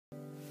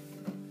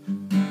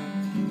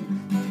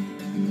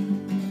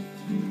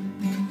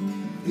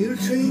hear a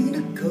train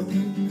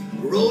a-comin',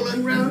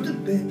 rollin' round the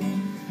bend.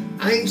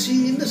 I ain't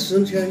seen the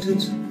sunshine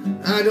since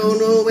I don't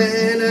know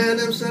when,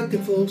 and I'm stuck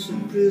in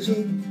Folsom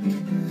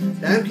prison.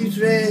 Time keeps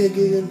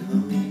dragging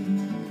on,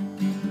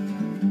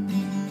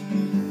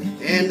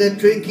 and that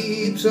train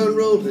keeps on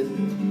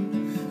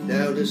rollin'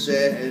 down to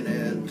San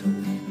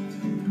Antonio.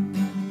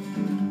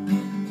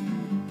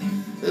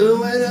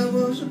 When I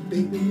was a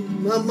baby,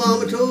 my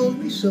mama told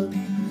me, son,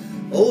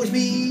 always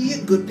be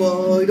a good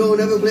boy, don't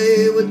ever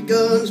play with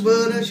guns.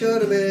 But I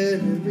shot a man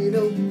in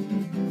Reno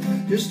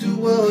just to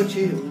watch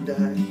him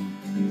die,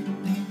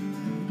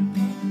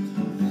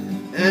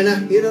 and I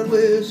hear that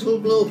whistle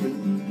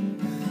blowing,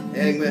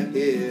 hang my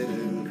head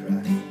and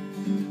cry.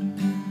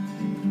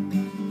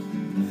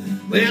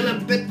 Well, I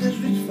bet there's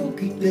rich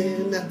folk eating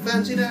in that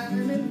fancy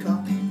dining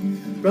car,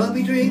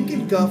 probably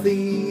drinking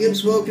coffee and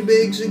smoking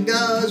big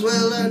cigars.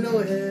 Well, I know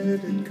I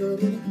had it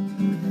coming,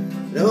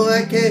 no,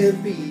 I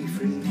can't be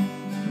free,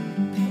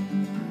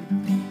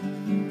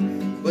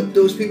 but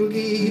those people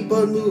keep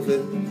on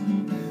moving,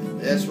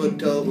 that's what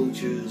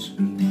tortures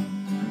me.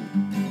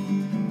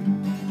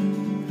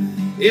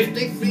 If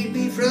they freed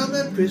me from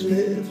that prison,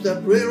 if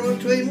that railroad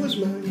train was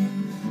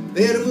mine,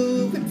 better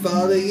move it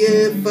farther,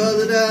 yeah,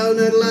 farther down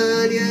that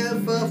line, yeah,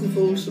 far from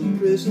Folsom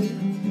prison,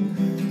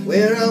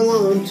 where I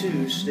want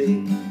to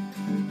stay.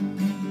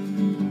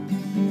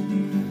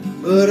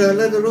 But I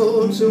let the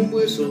lonesome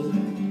whistle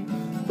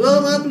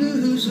blow my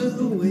blues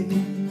away.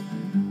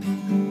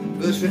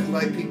 Verse written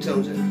by Pete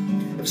Townsend.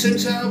 Ever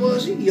since I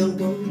was a young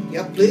boy,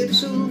 I played the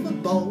silver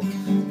ball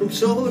from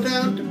Soho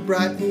down to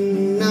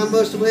Brighton. I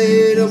must have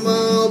played them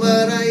all,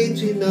 but I ain't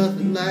seen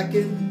nothing like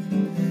it,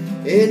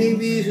 any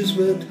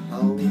amusement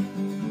hall.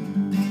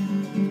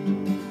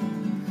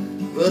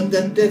 But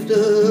that deaf,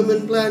 dumb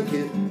and blind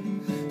kid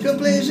sure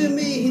plays a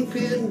mean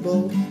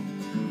pinball.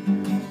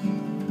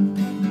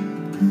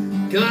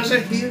 'Cause I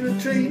hear a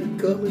train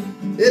a-comin',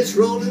 it's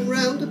rollin'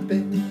 round the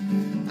bend.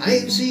 I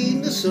ain't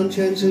seen the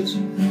sunshine since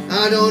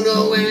I don't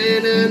know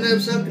when, and I'm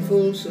stuck in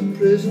Folsom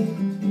prison.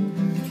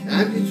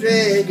 I'm just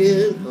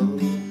dragging on,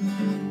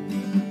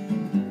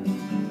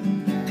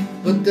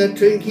 but that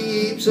train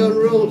keeps on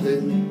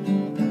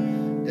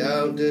rollin'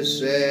 down to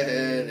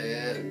San Antonio.